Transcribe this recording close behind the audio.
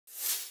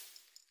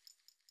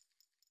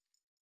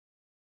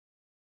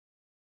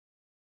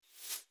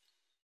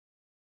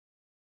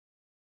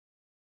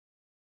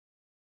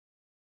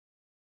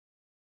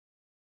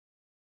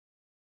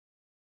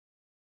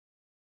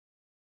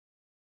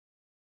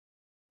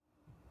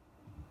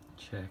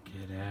Check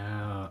it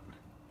out.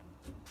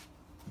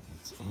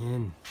 It's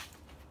in.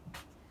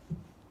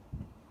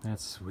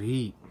 That's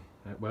sweet.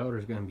 That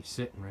welder's gonna be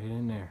sitting right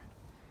in there.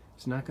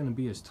 It's not gonna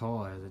be as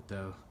tall as it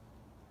though.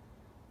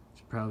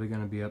 It's probably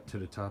gonna be up to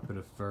the top of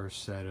the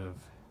first set of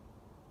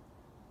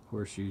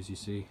horseshoes, you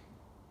see.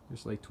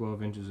 There's like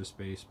 12 inches of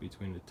space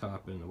between the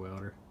top and the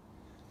welder.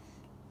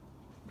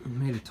 I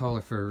made it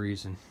taller for a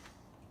reason.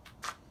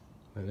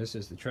 But this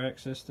is the track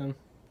system.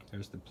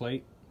 There's the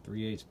plate,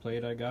 3/8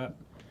 plate I got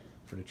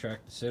for the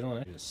track to sit on.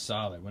 It is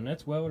solid. When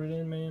that's welded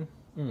in, man,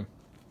 look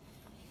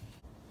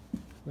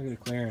at the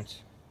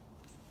clearance.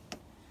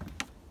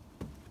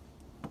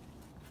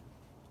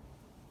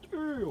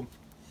 Damn.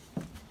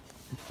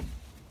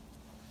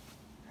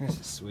 This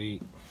is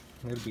sweet.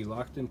 It'll be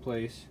locked in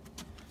place.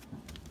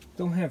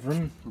 Don't have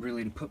room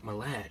really to put my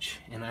latch,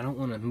 and I don't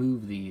want to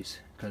move these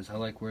because I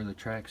like where the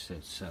track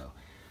sits, so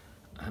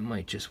I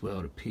might just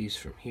weld a piece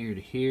from here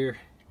to here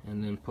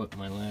and then put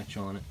my latch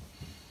on it.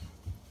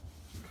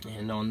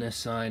 And on this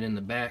side in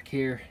the back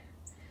here,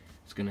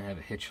 it's going to have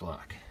a hitch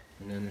lock,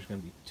 and then there's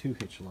going to be 2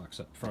 hitch locks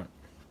up front.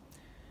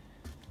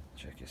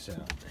 Check this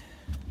out.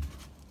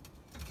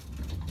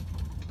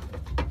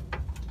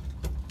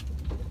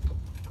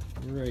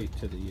 Right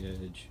to the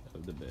edge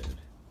of the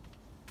bed.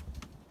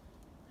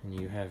 And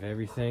you have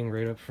everything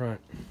right up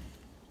front.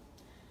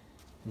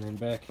 And then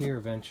back here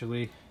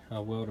eventually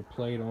I'll weld a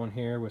plate on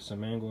here with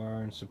some angle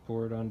iron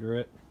support under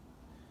it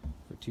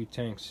for 2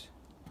 tanks.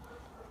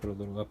 Put a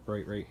little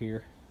upright right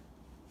here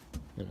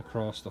and a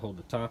cross to hold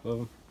the top of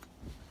them.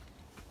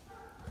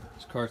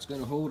 This cart's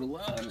gonna hold a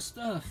lot of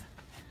stuff.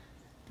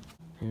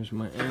 Here's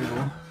my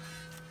angle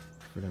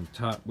for them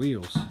top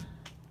wheels.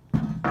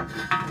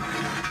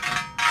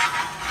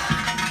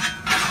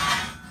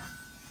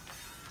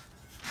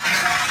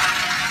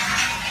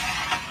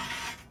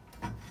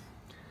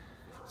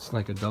 It's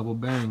like a double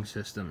bearing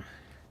system.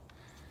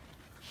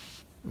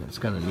 It's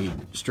gonna need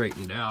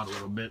straightened out a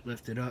little bit,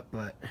 lifted up,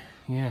 but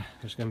yeah,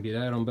 there's gonna be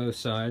that on both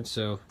sides,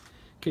 so in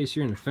case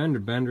you're in a fender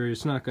bender,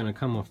 it's not gonna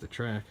come off the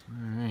track.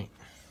 Alright.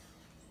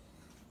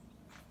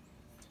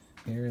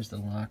 Here's the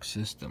lock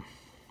system.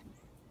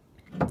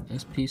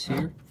 This piece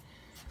here,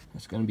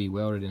 it's gonna be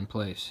welded in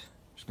place.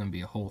 There's gonna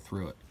be a hole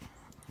through it.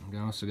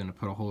 I'm also gonna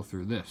put a hole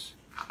through this.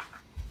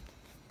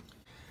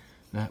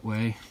 That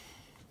way,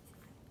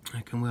 I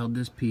can weld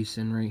this piece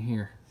in right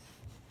here,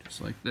 just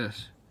like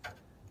this.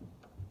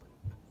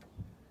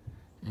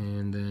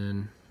 And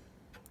then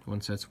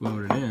once that's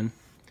welded in,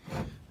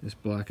 this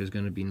block is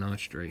going to be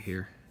notched right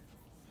here,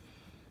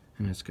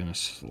 and it's going to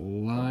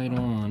slide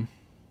on.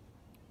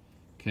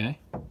 Okay,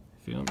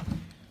 feel me?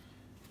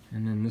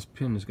 And then this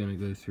pin is going to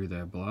go through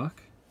that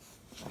block,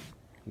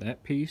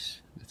 that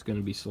piece that's going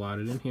to be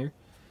slotted in here,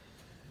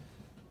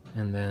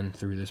 and then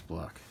through this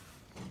block.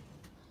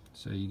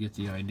 So you get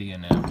the idea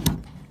now.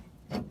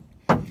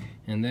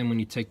 And then when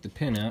you take the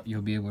pin out,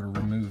 you'll be able to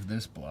remove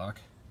this block,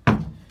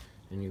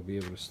 and you'll be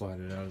able to slide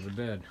it out of the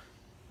bed.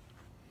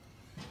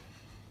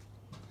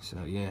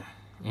 So yeah,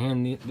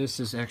 and this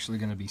is actually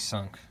going to be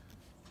sunk,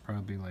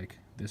 probably like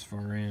this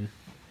far in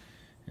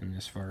and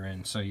this far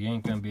in, so you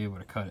ain't going to be able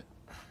to cut it.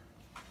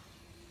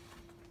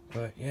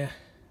 But yeah,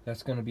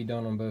 that's going to be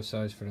done on both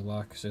sides for the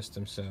lock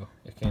system, so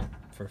it can't,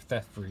 for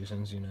theft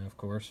reasons, you know, of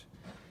course.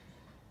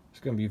 It's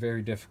going to be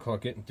very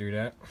difficult getting through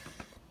that.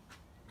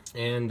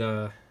 And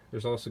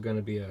there's also going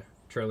to be a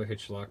trailer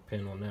hitch lock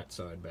pin on that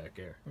side back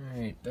there.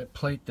 Alright, that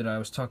plate that I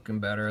was talking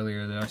about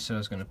earlier that I said I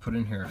was going to put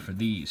in here for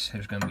these,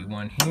 there's going to be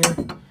one here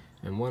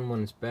and one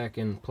when it's back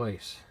in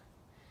place.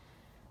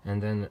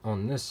 And then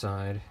on this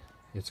side,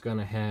 it's going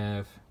to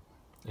have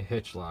a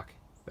hitch lock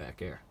back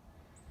there.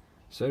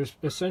 So there's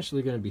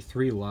essentially going to be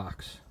 3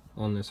 locks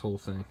on this whole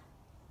thing.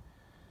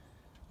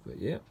 But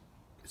yeah,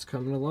 it's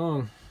coming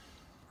along.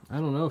 I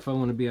don't know if I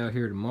want to be out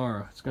here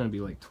tomorrow. It's going to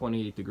be like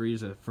 28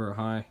 degrees for a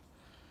high.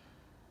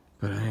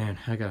 But man,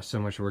 I got so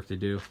much work to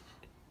do.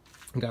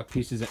 I got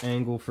pieces of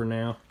angle for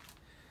now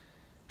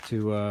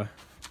to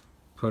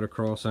put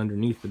across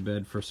underneath the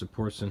bed for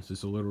support since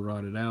it's a little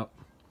rotted out.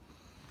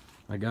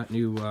 I got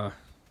new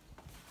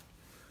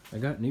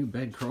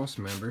bed cross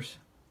members,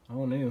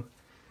 all new.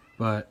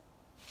 But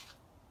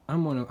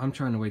I'm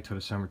trying to wait till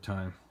the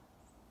summertime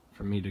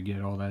for me to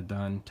get all that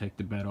done. Take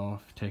the bed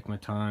off, take my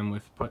time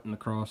with putting the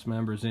cross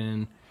members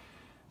in.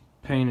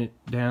 Paint it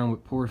down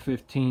with pour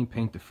 15,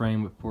 paint the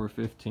frame with pour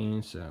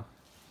 15, so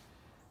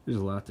there's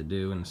a lot to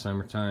do in the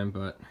summertime,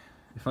 but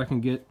if I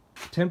can get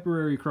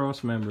temporary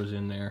cross members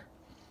in there,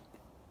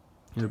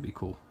 it'll be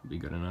cool, it'll be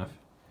good enough.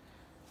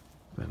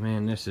 But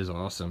man, this is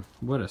awesome.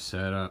 What a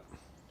setup.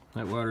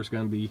 That welder's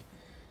gonna be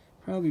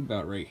probably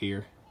about right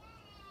here,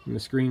 and the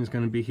screen's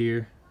gonna be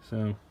here,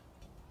 so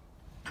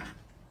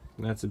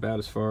that's about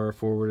as far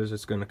forward as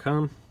it's gonna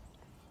come,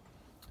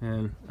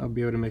 and I'll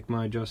be able to make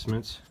my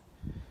adjustments.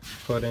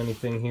 Put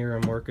anything here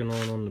I'm working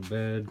on the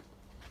bed.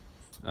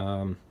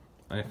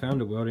 I found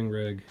a welding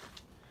rig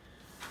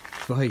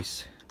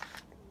vise.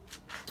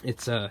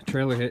 It's a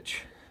trailer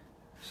hitch,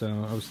 so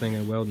I was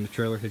thinking of welding the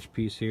trailer hitch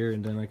piece here,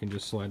 and then I can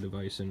just slide the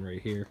vise in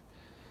right here.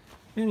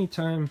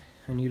 Anytime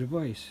I need a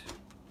vise.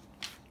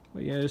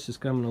 But yeah, this is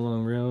coming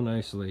along real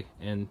nicely.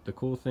 And the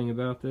cool thing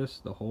about this,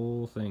 the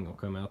whole thing will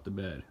come out the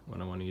bed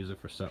when I want to use it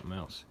for something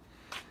else.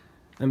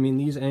 I mean,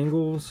 these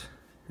angles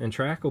and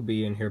track will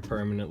be in here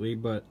permanently,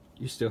 but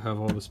you still have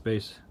all the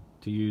space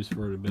to use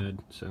for the bed.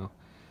 So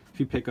if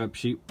you pick up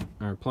sheet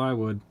or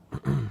plywood,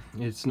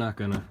 it's not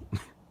gonna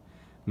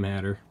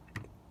matter.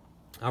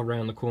 I'll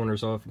round the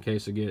corners off in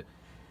case I get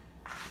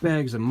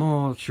bags of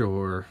mulch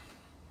or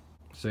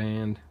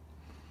sand.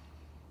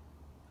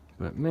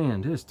 But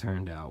man, this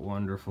turned out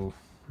wonderful.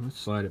 Let's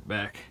slide it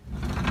back.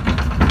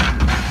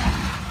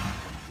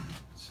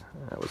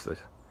 That was the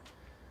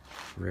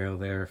rail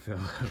there, fell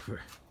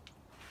over.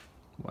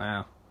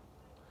 Wow.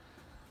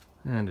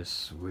 That is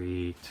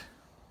sweet.